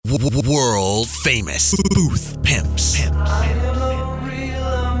World famous Booth Pimps. I am a real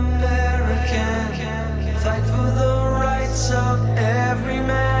American. Fight for the rights of every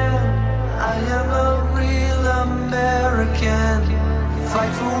man. I am a real American.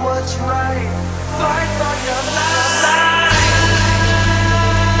 Fight for what's right. Fight for your life.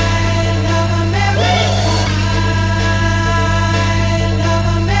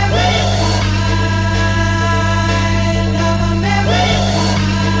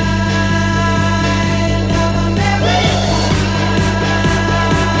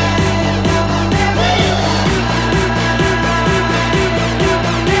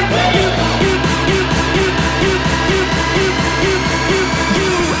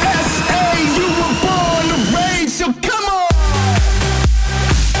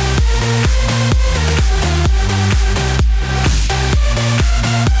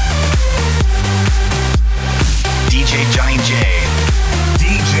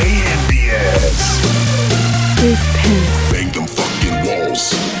 Bang them fucking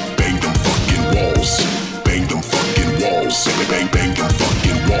walls. Bang them fucking walls. Bang them fucking walls. Bang bang them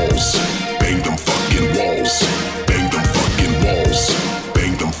fucking walls. Bang them fucking walls. Bang them fucking walls.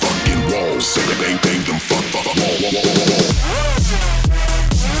 Bang them fucking walls. Bang bang them fucking walls.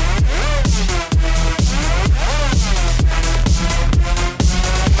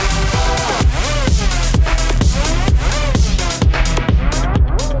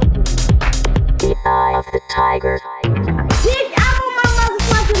 The eye of the tiger. Bitch, I want my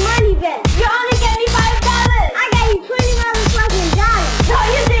motherfucking money back. You only gave me $5. I gave you $20 motherfucking dollars. No,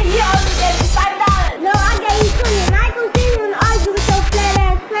 you didn't. You only gave me $5. No, I gave you 20. And I ain't gonna see you and argue with your flat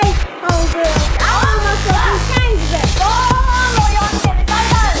ass face, homegirl. I want my fucking change back. Oh, you only gave me $5.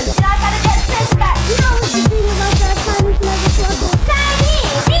 And I gotta get this back. You know what you think about that Chinese motherfucker?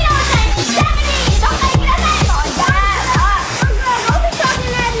 Chinese. We know Chinese. Japanese. Don't make it a name on that. Homegirl, don't be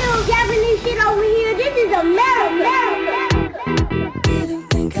talking that little Japanese shit over here. This is America. Didn't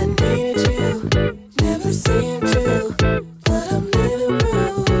think I needed you, never seemed to, but I'm living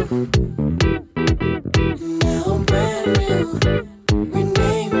proof. Now I'm brand new,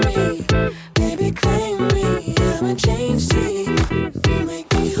 rename me, baby claim me, I'm a change seed. You make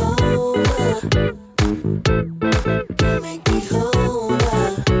me whole, you make me whole.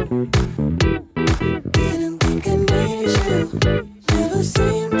 Didn't think I needed you, never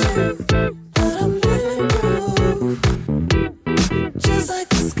seemed to, but I'm living proof. Just like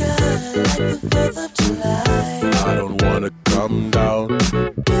the sky, like the 4th of July. I don't wanna come down.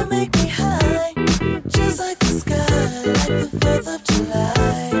 You make me high. Just like the sky, like the 4th of July.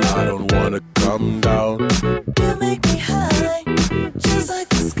 I don't wanna come down. You make me high. Just like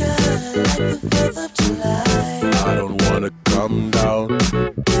the sky, like the 4th of July. I don't wanna come down.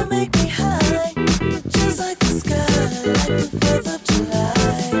 You make me high. Just like the sky, like the 4th of July.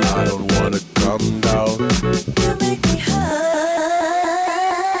 I don't wanna come down. You make me high.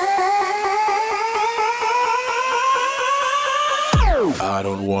 I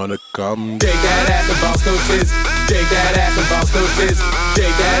don't wanna come down. Shake that ass and bounce those tits. Shake that ass and bounce those tits.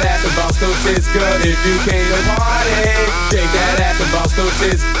 Shake that ass and bounce those tits. Girl, if you came to party, shake that ass and bounce those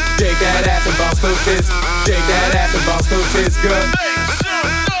tits. Shake that ass and bounce those tits. Shake that ass and bounce those tits, girl.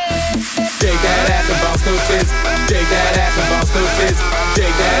 Shake that ass and bounce those tits. Shake that ass and bounce those tits.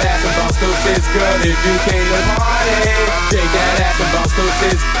 Shake that ass and bounce those tits, girl. If you came to party, shake that ass and bounce those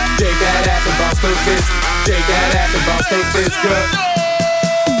tits. Shake that ass and bounce those tits. Shake that ass and bounce those tits, girl.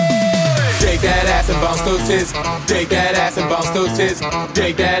 Shake that ass and bounce those tits. Shake that ass and bounce those tits.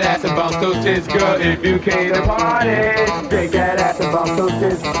 Shake that ass and bounce those tits, girl. If you came to party, shake that ass and bounce those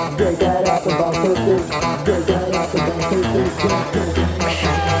tits. Shake that ass and bounce those tits. Shake that ass and bounce those tits, girl.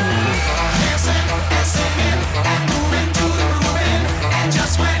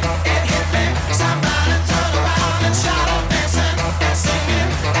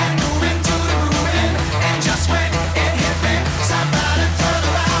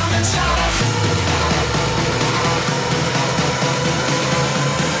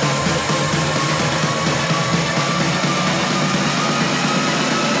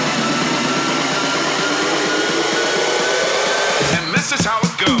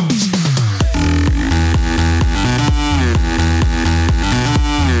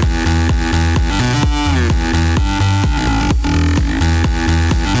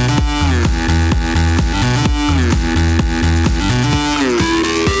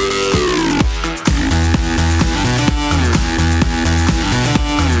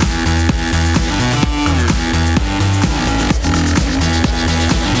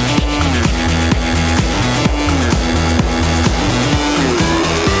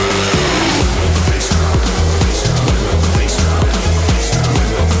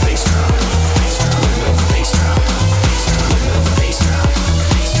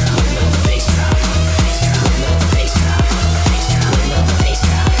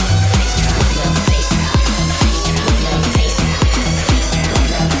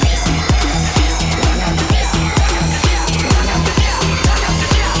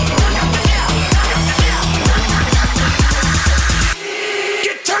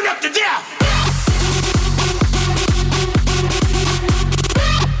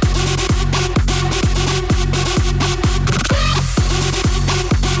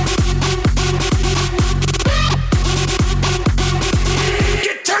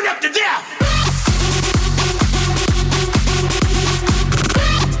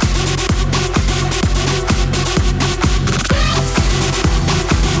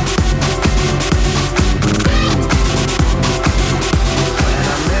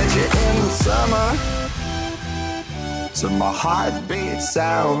 heartbeat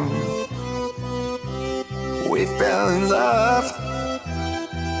sound. We fell in love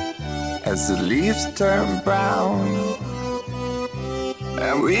as the leaves turn brown.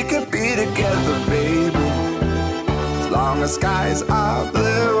 And we could be together, baby, as long as skies are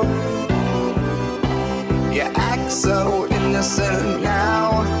blue. You act so innocent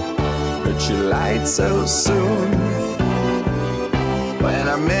now, but you lied so soon. When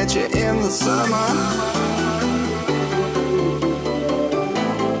I met you in the summer,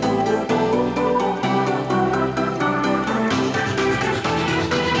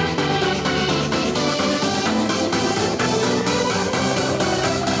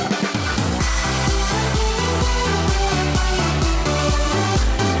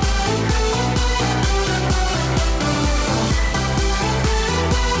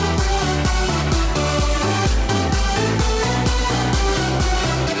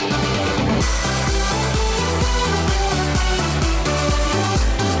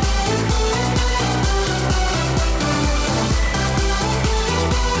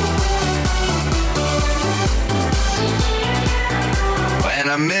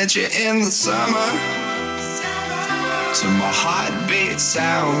 I met you in the summer, to my heartbeat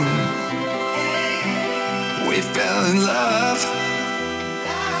sound. We fell in love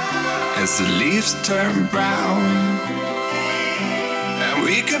as the leaves turn brown. And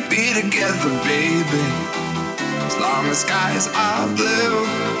we could be together, baby, as long as skies are blue.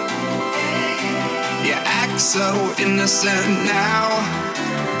 You act so innocent now,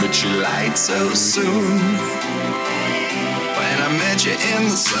 but you lied so soon. When I met you in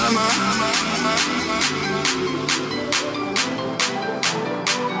the summer,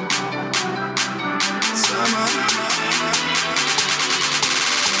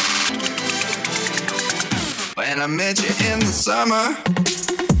 when I met you in the summer.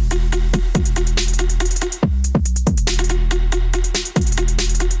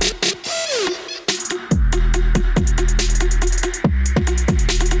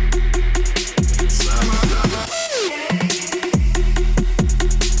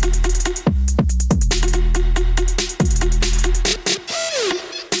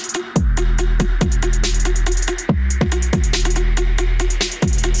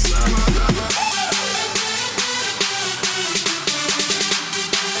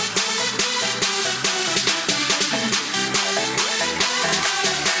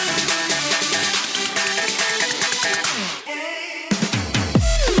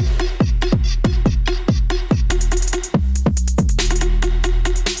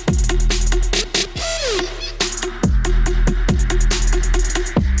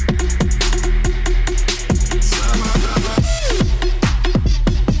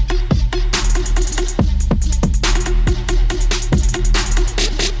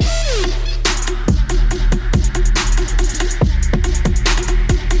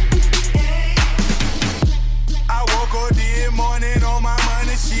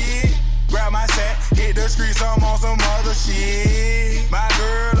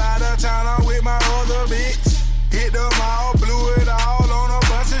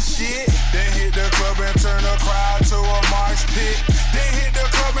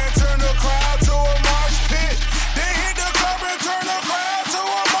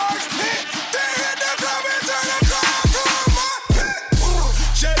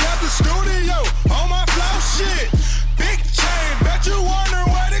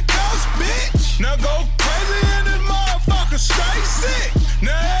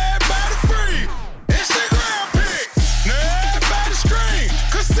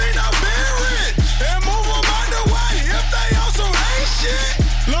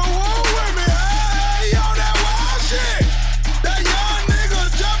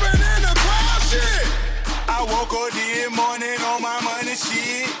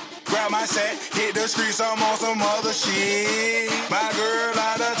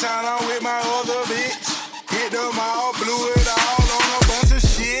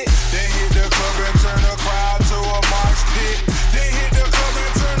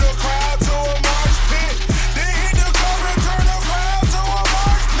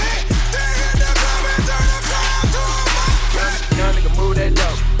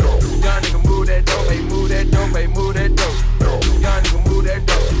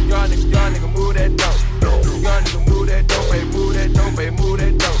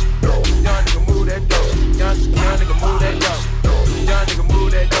 Young nigga move that dope. Young nigga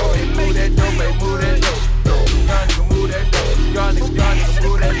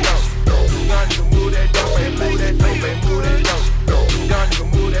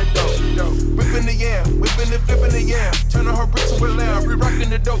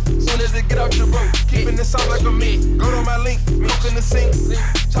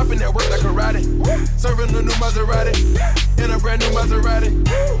Hopping that work like a riding. Serving a new Maserati. In a brand new Maserati.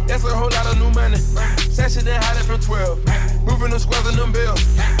 That's a whole lot of new money. Sashing and hiding from 12. Moving them squares in them bills.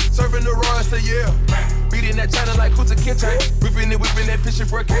 Serving the Royals a year. Beating that China like Kuta Kinte. Whipping that fishing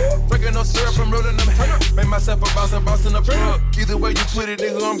broken. Drinking no syrup, I'm rolling them hay. Made myself a boss and boss in the plug. Either way you put it,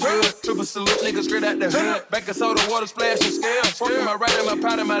 nigga, I'm good. Triple salute, nigga, straight out the hood. Back of soda, water splash and scale. Smoking my right and my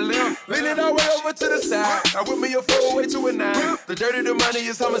pot and my left. Leaning all the way over to the side. I whip me a 4-way to a 9. The dirty, the money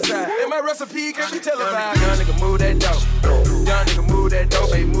is homicide. And my recipe can't be televised. Young nigga, move that dope. Young nigga, move that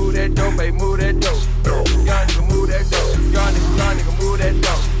dope. Hey, move that dope. Hey, move that dope. Young nigga, move that dope. Young nigga, move that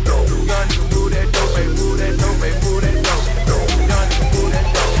dope. Young nigga, move that dope. Hey, move that dope. Hey, move that dope. Young nigga, move that dope. Young nigga, move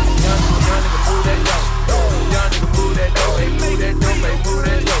that dope. Young nigga, move that dope. Hey, move that dope. Hey, move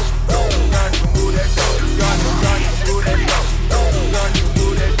that dope. Young nigga, move that dope. Young nigga, move that dope. Young nigga,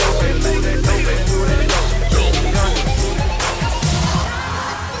 move that dope. Hey, move that dope. Hey, move that dope.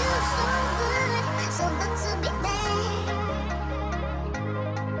 So good to be there.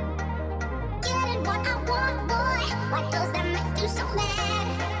 Getting what I want, boy. Why does that make you so mad?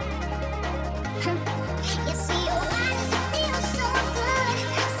 You see, oh, why does it feel so good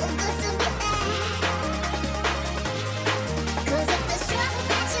to be there? 'Cause if there's trouble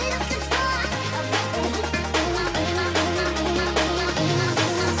that you're looking for,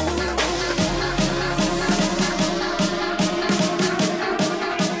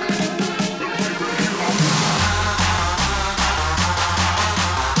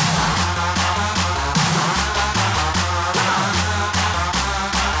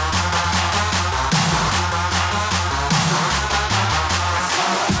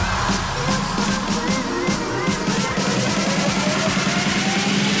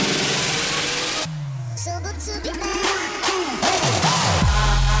 so good to be there.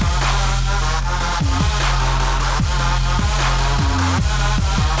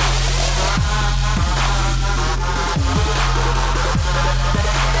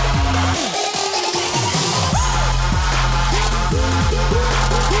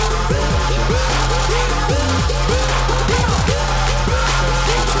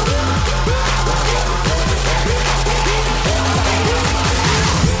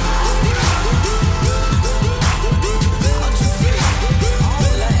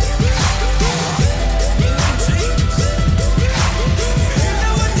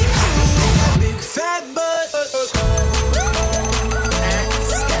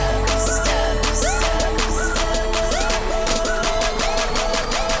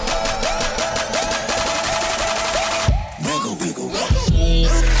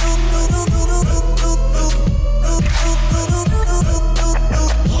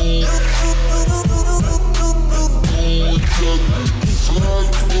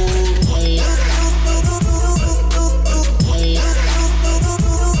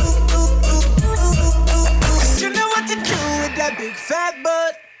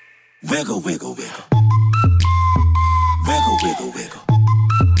 Wiggle, wiggle, wiggle. Wiggle, wiggle, wiggle.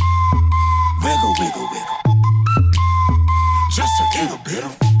 Wiggle, wiggle, wiggle. Just a little bit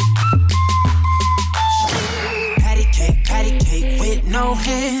of patty cake with no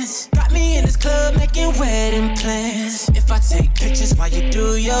hands. Got me in this club making wedding plans. If I take pictures while you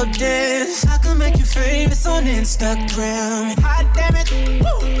do your dance, I can make you famous on Instagram. Hot damn it,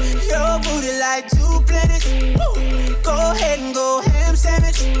 woo. Your booty like 2 planets. Woo. Go ahead and go ham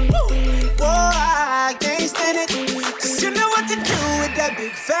sandwich. Woo. Boy, I can't stand it. 'Cause you know what to do with that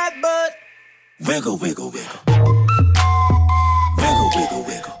big fat butt. Wiggle, wiggle, wiggle. Wiggle, wiggle,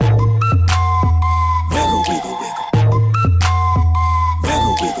 wiggle. Wiggle, wiggle, wiggle.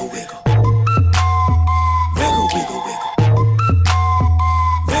 Wiggle, wiggle, wiggle. Wiggle, wiggle, wiggle.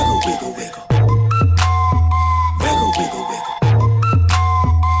 Wiggle, wiggle, wiggle. Wiggle, wiggle, wiggle.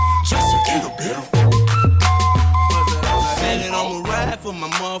 Just a little bit of. I'ma ride for my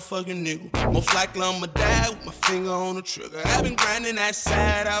motherfucking nigga. Most likely I'ma die with my finger on the trigger. I've been grinding that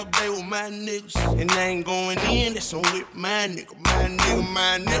side out there with my niggas, and I ain't going in, that's on with my nigga. My nigga,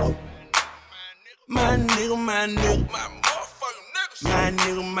 my nigga. My nigga, my nigga. My motherfucking niggas. My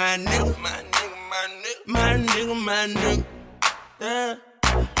nigga, my nigga. My nigga, my nigga. My nigga, my nigga. Yeah.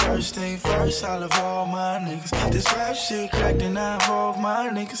 First thing first, I love all my niggas. This rap shit cracked and I involve my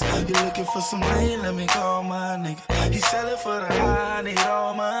niggas. You looking for some lean, let me call my nigga. He sell it for the high, I need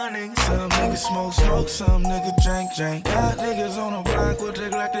all my niggas. Some niggas smoke, some niggas drink. Got niggas on the block with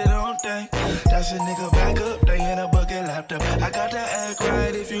dick like they don't think. That's a nigga back up, they in a bucket laptop. I got to act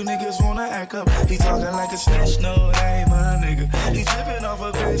right if you niggas wanna act up. He talking like a snitch, no, that ain't my nigga. He tripping off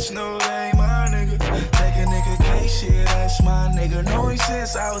a bitch, no, that ain't my nigga. Take a nigga case, shit, that's my nigga. Know him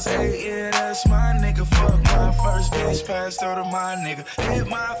since I was 8, yeah, that's my nigga. Fuck my first bitch, passed her to my nigga. Hit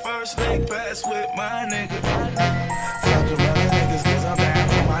my first leg pass with my nigga. Fuck them other niggas, cause I'm down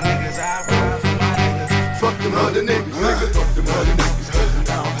for my niggas. I ride for my niggas. Fuck them other niggas, nigga. Fuck them other niggas, cause I'm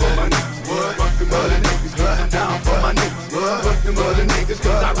down for my niggas. What? Fuck them other niggas, cause I'm down for my niggas. What? Fuck them other niggas,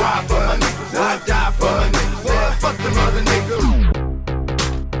 cause I ride for my niggas. I die for my niggas. What? Fuck them other niggas.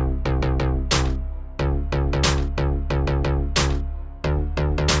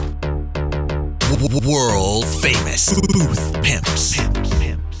 World famous Booth Pimps.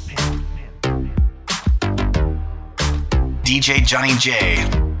 DJ Johnny J.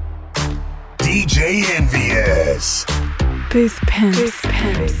 DJ Envious. Booth Pimps. Booth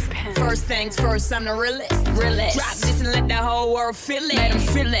Pimps. First things first, I'm the realest. Drop this and let the whole world feel it. Let them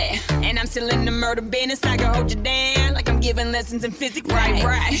feel it. And I'm still in the murder business. I can hold you down like I'm giving lessons in physics.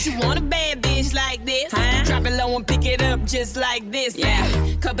 Right. You should want a bad bitch like this. Drop it low and pick it up just like this. Yeah.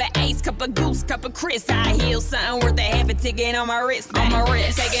 Cup of Ace, cup of Goose, cup of Chris. I heal something worth a half a ticket on my wrist.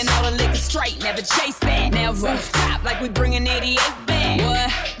 Taking all the liquor straight, never chase that. Now rooftop like we bringing 88 back.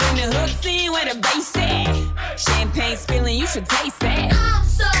 What? Bring the hooks in where the bass at. Champagne spilling, you should taste that. I'm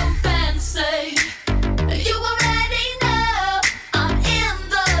so fancy. You already know I'm in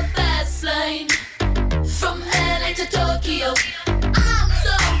the fast lane. From LA to Tokyo, I'm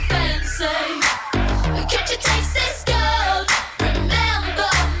so fancy. Can't you taste this gold?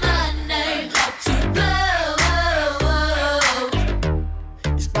 Remember my name, up to blow.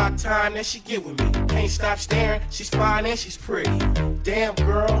 It's about time that she get with me. Can't stop staring, she's fine and she's pretty. Damn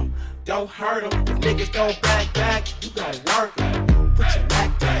girl, don't hurt 'em. If niggas don't back, you gon' work 'em. Put your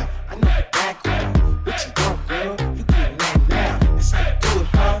back down, I know the background. What you want, girl? You getting that now. That's how you do it,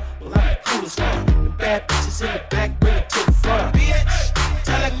 huh? Well, I'm the coolest one. The bad bitches in the back, bring it to the front. Bitch,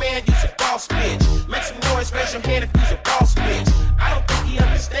 tell that man you's a boss bitch. Make some noise, raise your hand if you's a boss bitch. I don't think he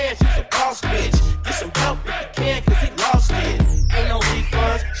understands you's a boss bitch. Get some help if you can, cause he lost it. Ain't no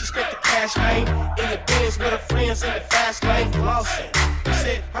refunds, she spent the cash, man. In the Benz with her friends in the fast lane, flossing. He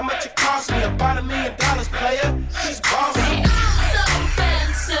said, how much it cost me? About $1 million, player. She's bossy. I'm so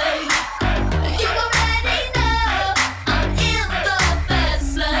fancy. You already know I'm in the fast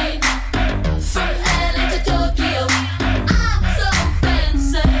lane. From LA to Tokyo, I'm so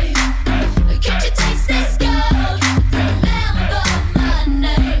fancy. Can't you taste this gold? Remember my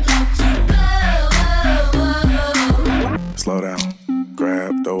name, up to blow. Slow down,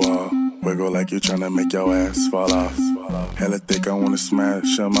 grab the wall, wiggle like you tryna make your ass fall off. Hella thick, I wanna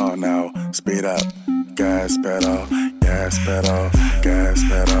smash them all now. Speed up, gas pedal, gas pedal, gas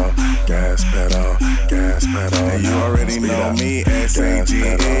pedal, gas pedal, gas pedal. And you already know me,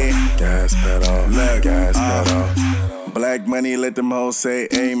 S-A-G-E. Gas pedal, gas pedal. Black money, let them hoes say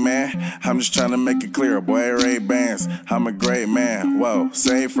amen. I'm just tryna make it clear, boy, Ray-Bans. I'm a great man, whoa,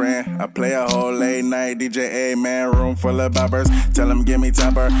 say friend. I play a whole late night DJ, man. Room full of boppers, tell them give me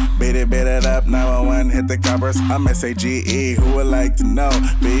topper. Beat it up, 911, hit the coppers. I'm S-A-G-E, who would like to know?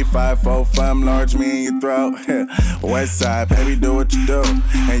 B545, large me in your throat. West side, baby, do what you do.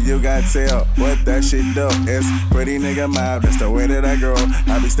 And you got tell what that shit do. It's pretty nigga mob, that's the way that I grow.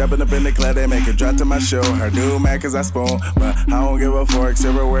 I be stepping up in the club, they make it drop to my show. Her do mad cause I spoon, but I don't give a fork.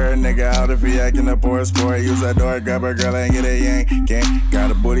 Silverware, nigga out if he acting a poor sport. Use that door, grab a girl and get a yank. Can't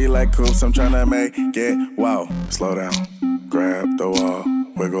got a booty like coops, I'm tryna make it. Wow, slow down, grab the wall,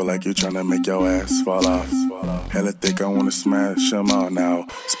 wiggle like you tryna make your ass fall off. Hella thick, I wanna smash them all now.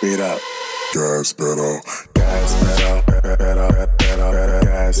 Speed up, gas pedal, gas pedal, pedal, pedal,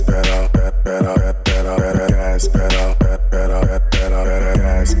 gas pedal, pedal, pedal, gas pedal, pedal, pedal,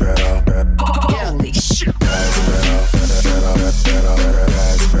 gas pedal. Holy shit. Gas pedal, pedal, pedal,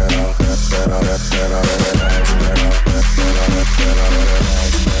 gas pedal, pedal, pedal, gas pedal,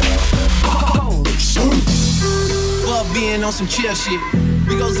 Holy shit. Fuck being on some chill shit.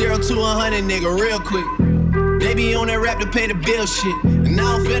 We go 0 to 100, nigga, real quick. They be on that rap to pay the bill shit. And I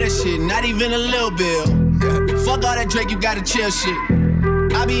don't feel that shit, not even a little bill. Fuck all that Drake, you gotta chill shit.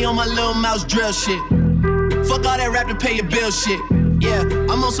 I be on my little mouse drill shit. Fuck all that rap to pay your bill shit. Yeah,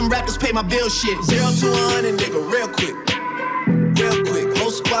 I'm on some rappers pay my bill shit. 0 to 100, nigga, real quick. Real quick,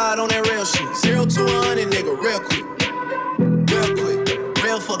 whole squad on that real shit. 0 to 100, nigga, real quick. Real quick,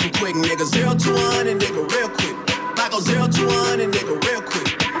 real fucking quick, nigga. 0 to 100, nigga, real quick. I go 0 to 100, nigga, real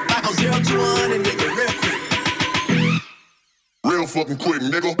quick. I go 0 to 100, nigga, real quick. Real fucking quick,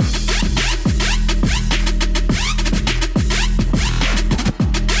 nigga.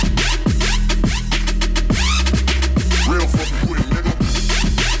 Real fucking quick, nigga.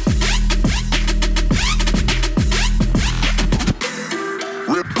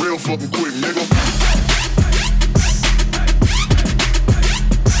 fucking quick, nigga.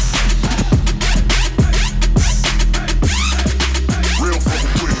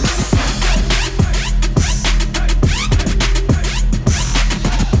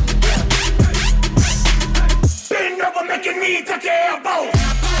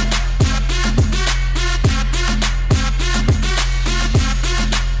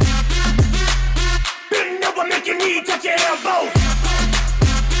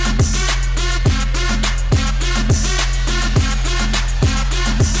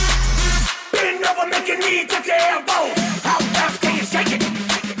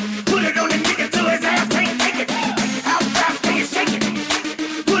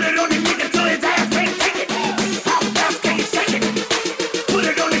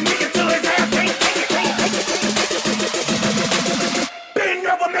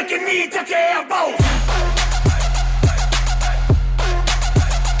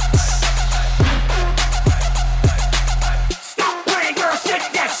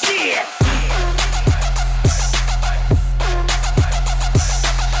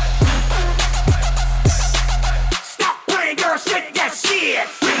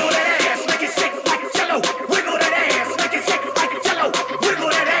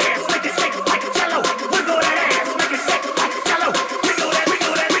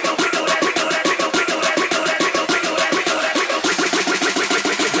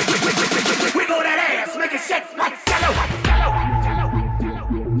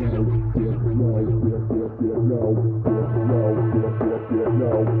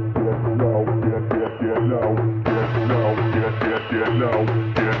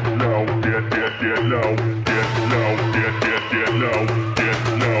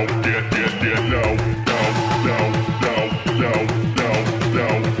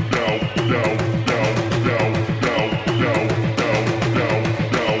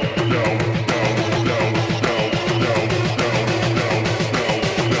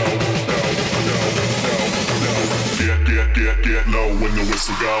 Get low when the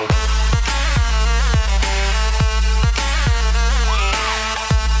whistle go.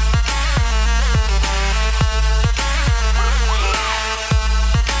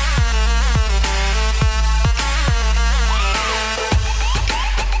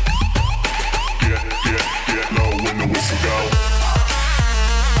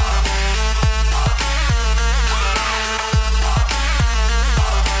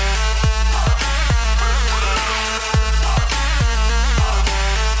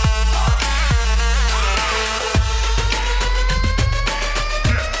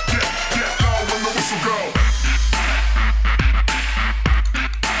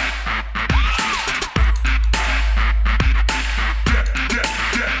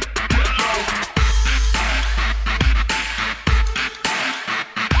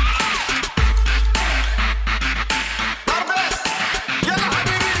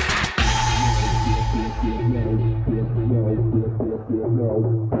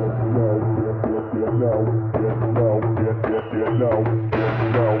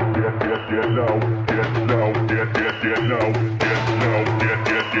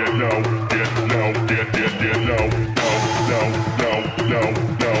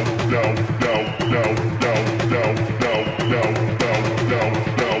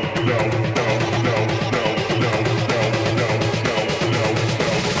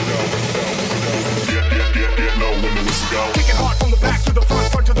 Get low when the whistle go. Kicking hard from the back to the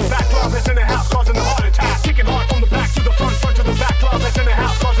front, front to the back, club that's in the house causing a heart attack. Kicking hard from the back to the front, front to the back, club that's in the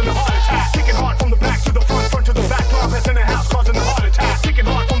house causing a heart attack. Kicking hard from the back to the front, front to the back, club that's in the house causing a heart attack. Kicking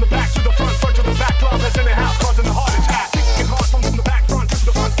hard from the back to the front, front to the back, club that's in the house causing a heart attack. Kicking hard from the back, front to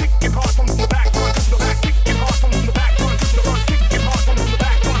the front, kicking hard from the back, front to the back, kicking hard from the back, front to the front, kicking hard from the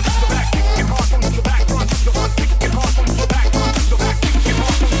back, front to the back, kicking hard from the back, front to the front, kicking hard from the back, front to the back, kicking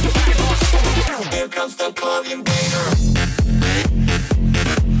hard from the back, front to the back. Here comes the club invader.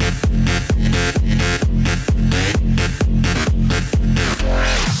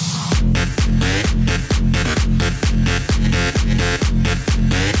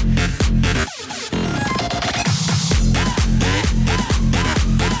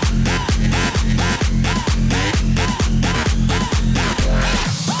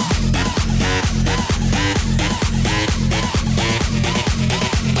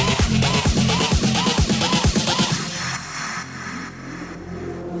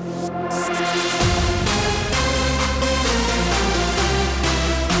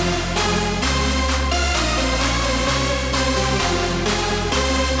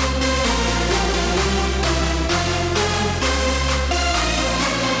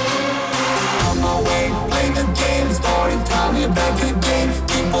 On my way, play the game, starting time, you're back again.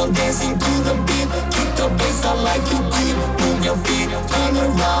 people dancing to the beat. Kick the bass out like you creep. Move your feet, turn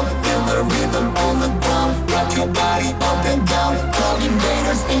around. Feel the rhythm on the ground. Rock your body up and down. Club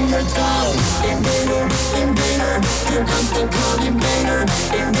invaders in your town. Invader, invader, here comes the club invader.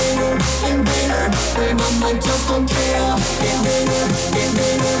 Invader, invader, play my mic, just don't care. Invader,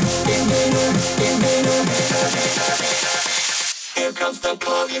 invader, invader, invader. Here comes the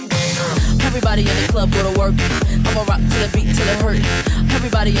club invader. Everybody in the club go to work. I'ma rock to the beat till it hurt.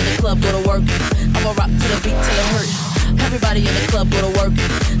 Everybody in the club go to work. I'ma rock to the beat till it hurt. Everybody in the club go to work.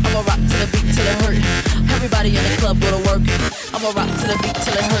 I'ma rock to the beat till it hurt. Everybody in the club go to work. I'ma rock to the beat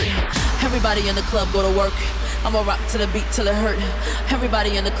till it hurt. Everybody in the club go to work. I'ma rock to the beat till it hurt.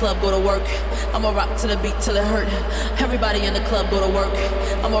 Everybody in the club go to work. I'ma rock to the beat till it hurt. Everybody in the club go to work.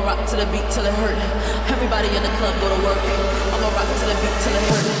 I'ma rock to the beat till it hurt. Everybody in the club go to work. I'ma rock to the beat till it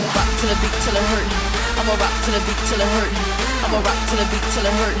hurt. Rock to the beat till it hurt. I'ma rock to the beat till it hurt. I'ma rock to the beat till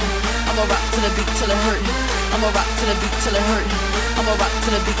it hurt. I'ma rock to the beat till it hurt. I'ma rock to the beat till it hurt. I'ma rock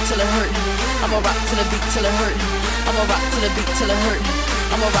to the beat till it hurt. I'ma rock to the beat till it hurt. I'ma rock to the beat till it hurt.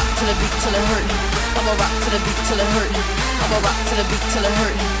 I'ma rock to the beat till it hurt. I'ma rock to the beat till it hurt. I'ma rock to the beat till it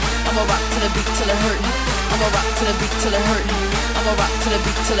hurt. I'ma rock to the beat till it hurt. I'ma rock to the beat till it hurt. I'ma rock to the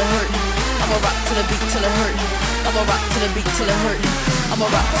beat till it hurt. I'ma rock to the beat till it hurt. I'ma rock to the beat till it hurt. I'ma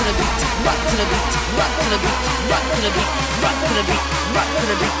rock to the beat, rock to the beat, rock to the beat, rock to the beat, rock to the beat, rock to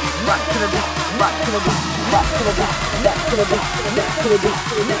the beat, rock to the beat, rock to the beat, rock to the beat, rock to the beat, rock to the beat,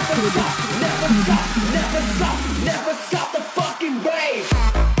 rock to the beat, never stop, never stop the fucking rave.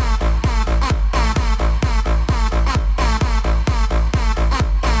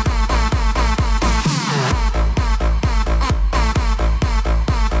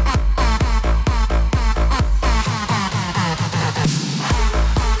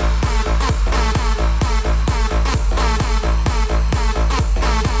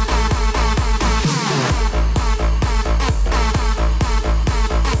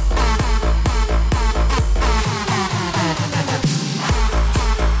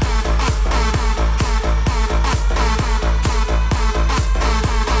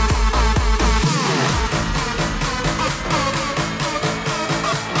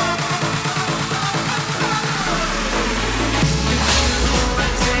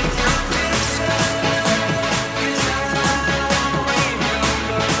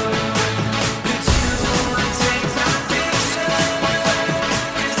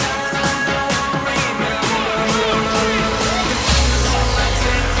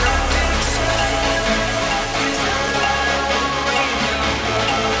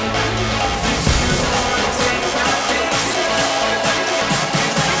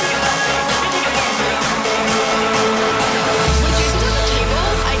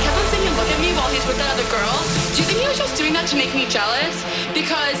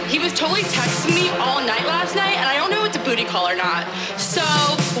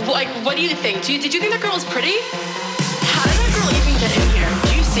 Did you think that girl was pretty? How did that girl even get in here?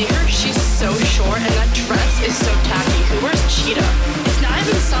 Do you see her? She's so short and that dress is so tacky. Who wears cheetah? It's not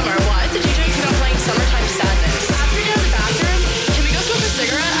even summer. Why is the DJ keep on playing Summertime Sadness? After we get out of the bathroom, can we go smoke a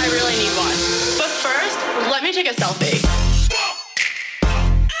cigarette? I really need one. But first, let me take a selfie.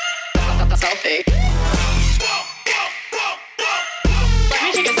 Selfie. Let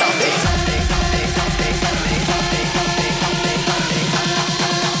me take a selfie.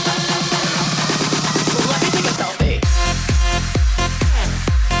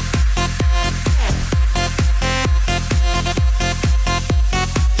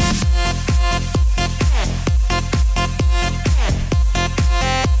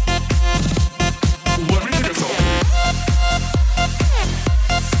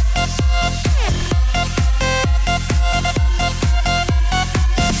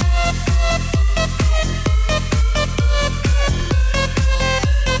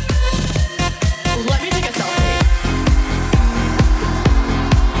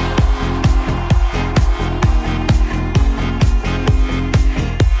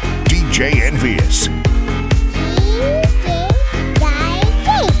 Envious.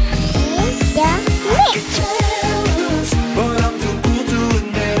 But I'm too cool to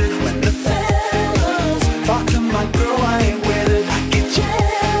admit it. When the fellas talk to my girl, I ain't with it. I get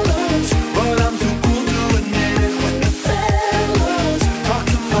jealous, but I'm too cool to admit it. When the fellas talk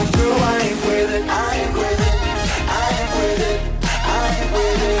to my girl, I ain't with it. I ain't with it. I ain't with it. I ain't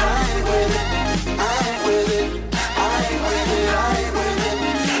with it. I ain't with it. I ain't with it. I ain't with it. I ain't with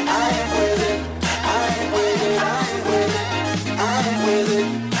it. I ain't with it. I ain't with it. I ain't with it. I ain't with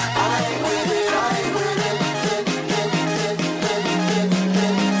it. I ain't with it. I ain't with it.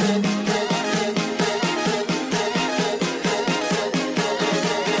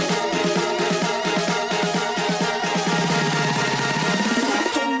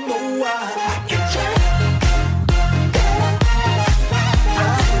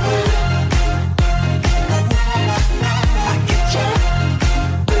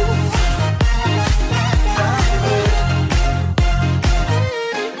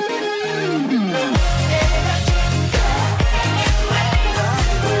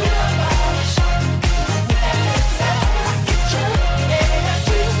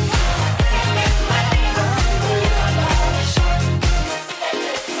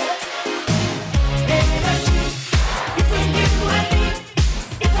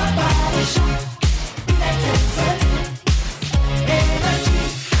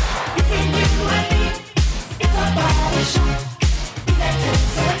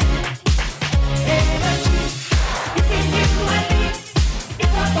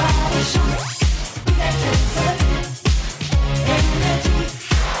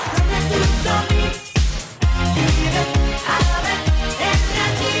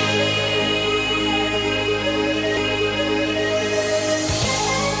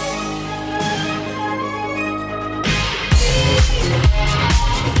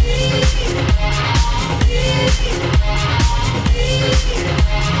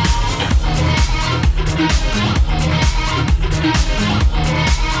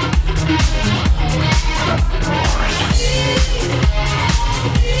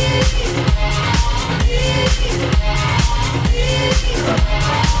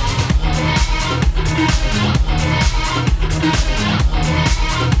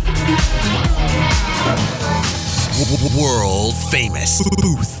 World famous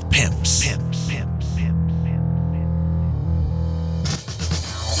Booth Pimps.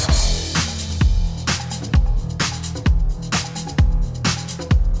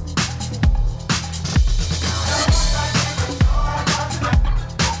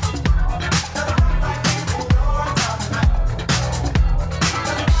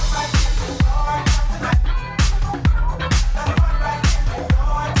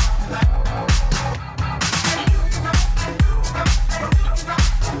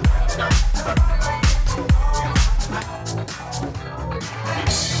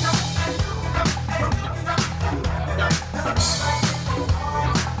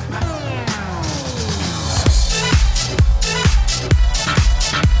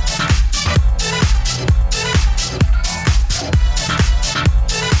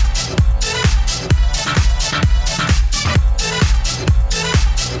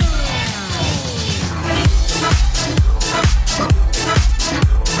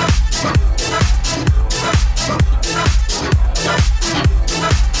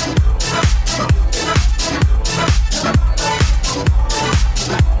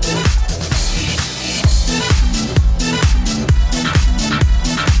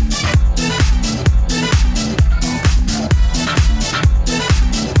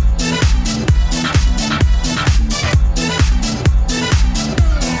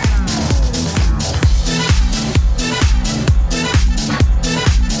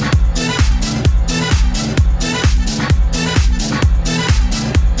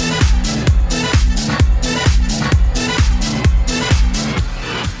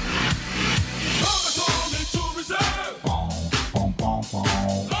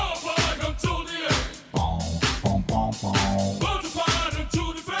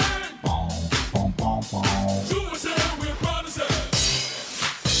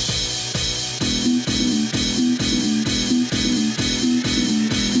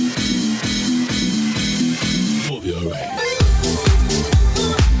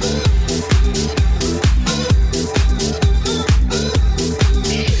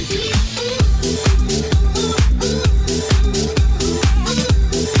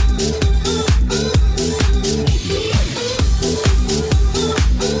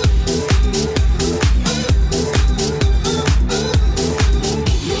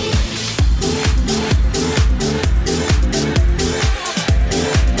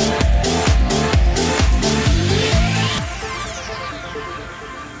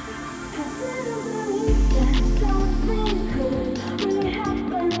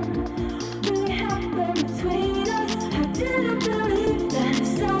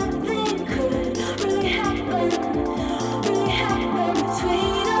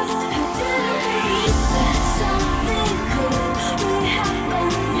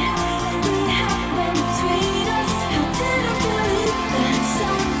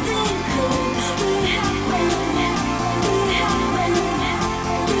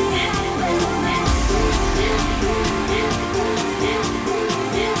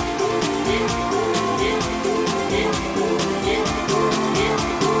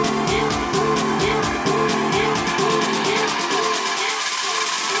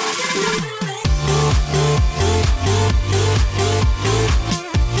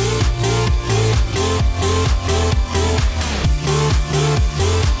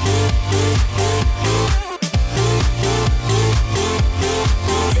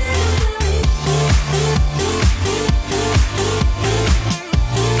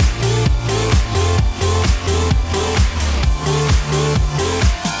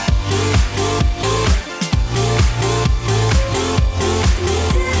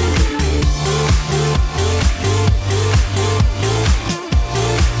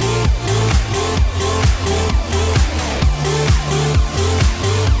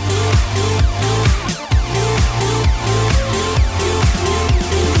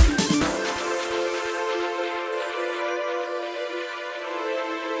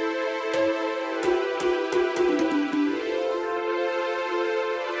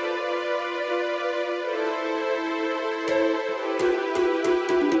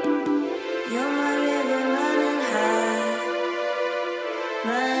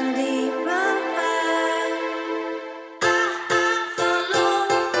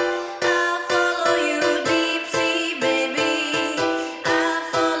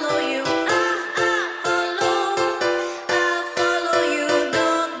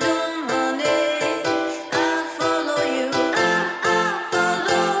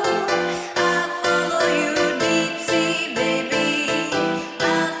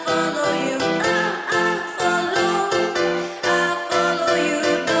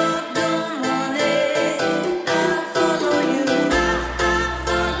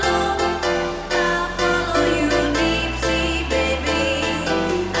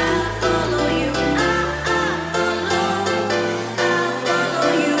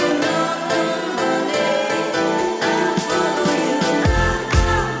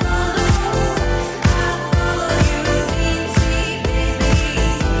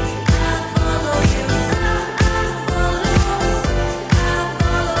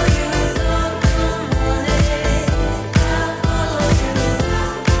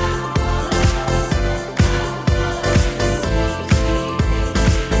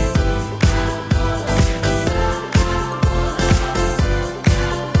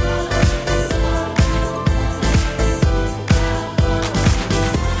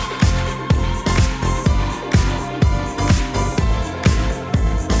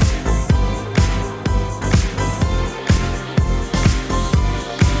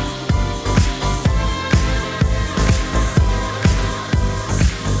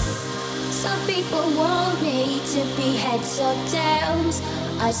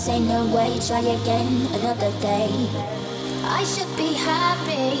 I say no way, try again another day. I should be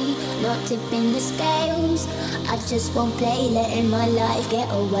happy, not tipping the scales. I just won't play, letting my life get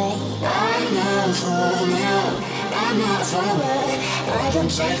away. I know for now, I'm not forward. I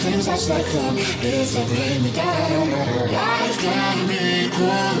don't take things as they come, if they bring me down. Life can be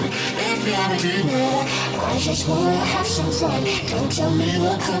cool if you're a dreamer. I just wanna have some fun, don't tell me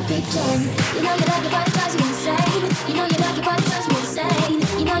what could be done. You know you like it, but it drives you insane. You know you like it, but it drives you insane.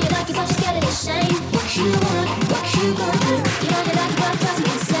 You know you like it, but you're scared of the shame. What you want, what you gonna do? You know you like it, but it drives you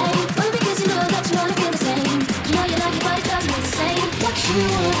insane. Only because you know that you wanna feel the same. You know you like it, but it drives you insane. What you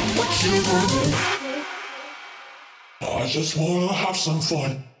want, what you gonna do? I just wanna have some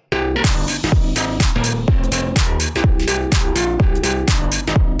fun.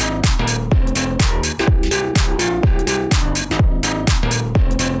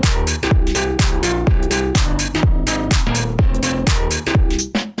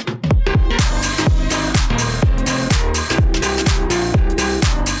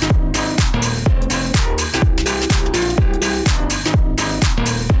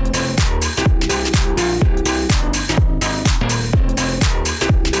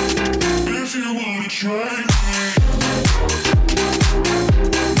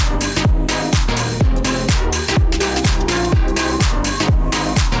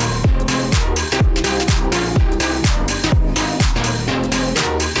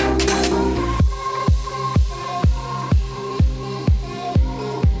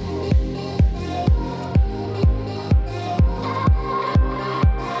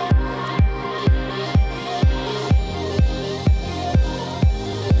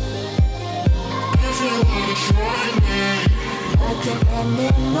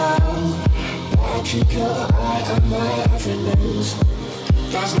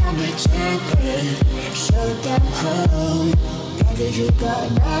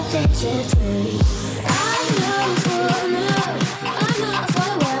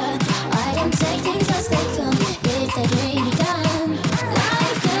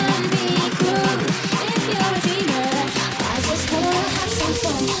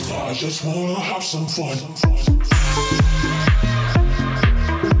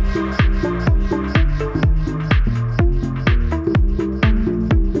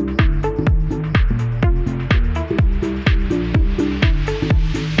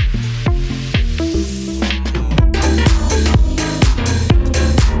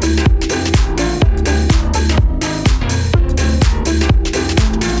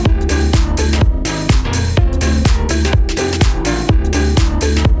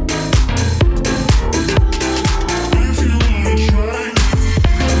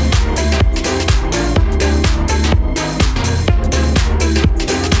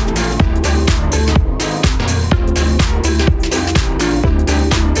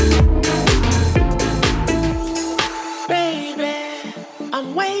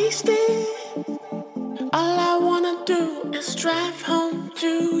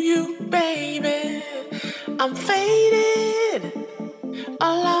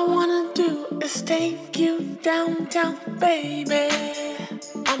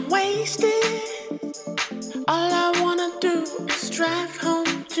 I'm wasted. All I wanna do is drive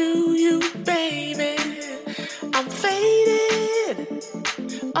home to you, baby. I'm faded.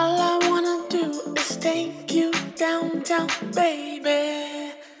 All I wanna do is take you downtown,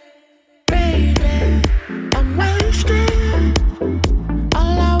 baby. Baby, I'm wasted.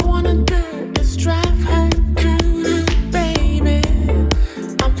 All I wanna do is drive home to you, baby.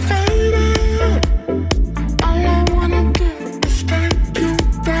 I'm faded. All I wanna do is take you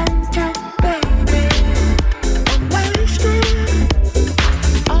downtown, baby. I'm wasted.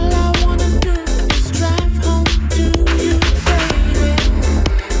 All I wanna do is drive home to you, baby.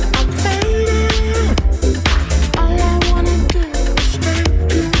 I'm faded. All I wanna do is take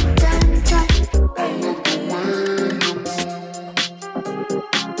you downtown, baby.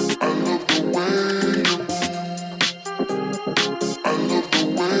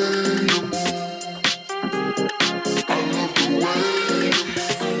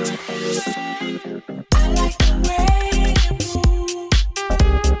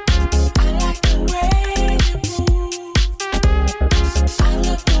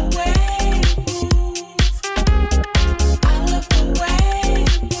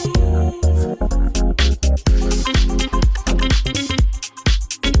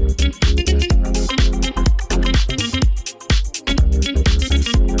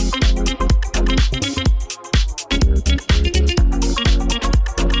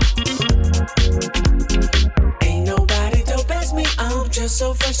 Ain't nobody dope as me, I'm just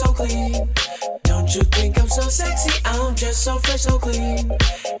so fresh, so clean. Don't you think I'm so sexy, I'm just so fresh, so clean.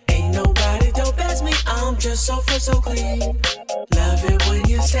 Ain't nobody dope as me, I'm just so fresh, so clean. Love it when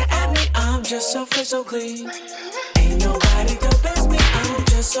you stare at me, I'm just so fresh, so clean. Ain't nobody dope as me, I'm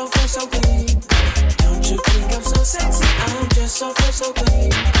just so fresh, so clean. Don't you think I'm so sexy, I'm just so fresh, so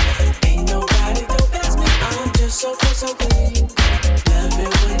clean. Ain't nobody dope as me, I'm just so fresh, so clean. Love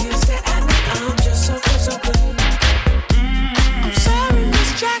it when you stare at me, I'm just so fresh, so clean. I'm sorry, Miss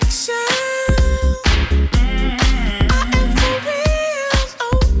Jackson. I am for real.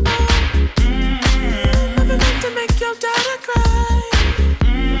 Oh, oh. Never meant to make your daughter cry.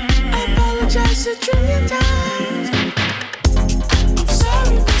 I apologize a trillion times. I'm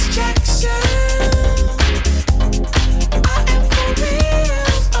sorry, Miss Jackson. I am for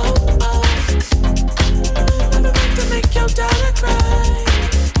real. Oh, oh. Never meant to make your daughter cry.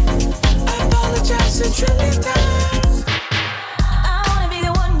 I apologize a trillion times. I wanna be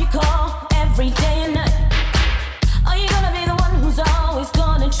the one you call every day and night. Are you gonna be the one who's always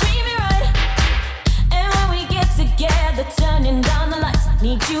gonna treat me right? And when we get together, turning down the lights,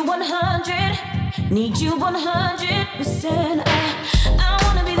 need you 100, need you 100%. I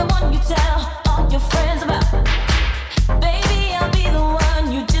wanna be the one you tell all your friends about. Baby, I'll be the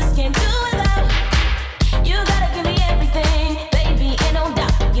one you just can't do without. You gotta give me everything, baby, ain't no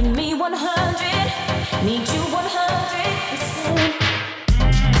doubt. Give me 100, need you 100%.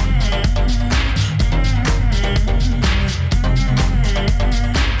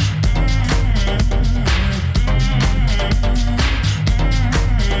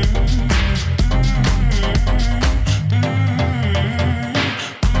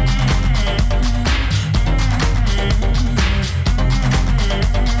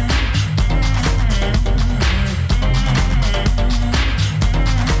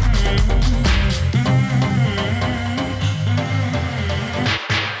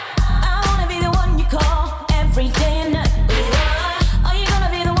 I wanna be the one you call every day and night. Are you gonna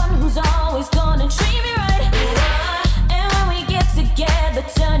be the one who's always gonna treat me right? And when we get together,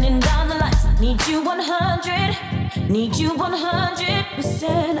 turning down the lights, need you 100, need you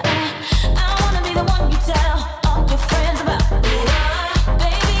 100%. I wanna be the one you tell all your friends about.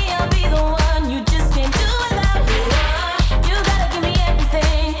 Baby, I'll be the one you just can't do without. You gotta give me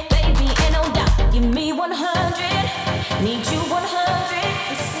everything, baby, ain't no doubt. Give me 100, need you 100%.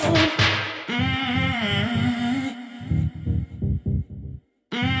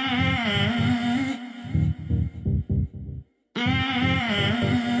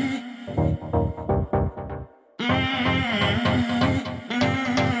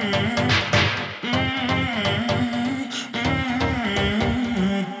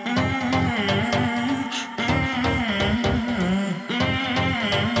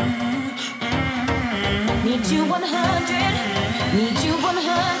 Need you 100.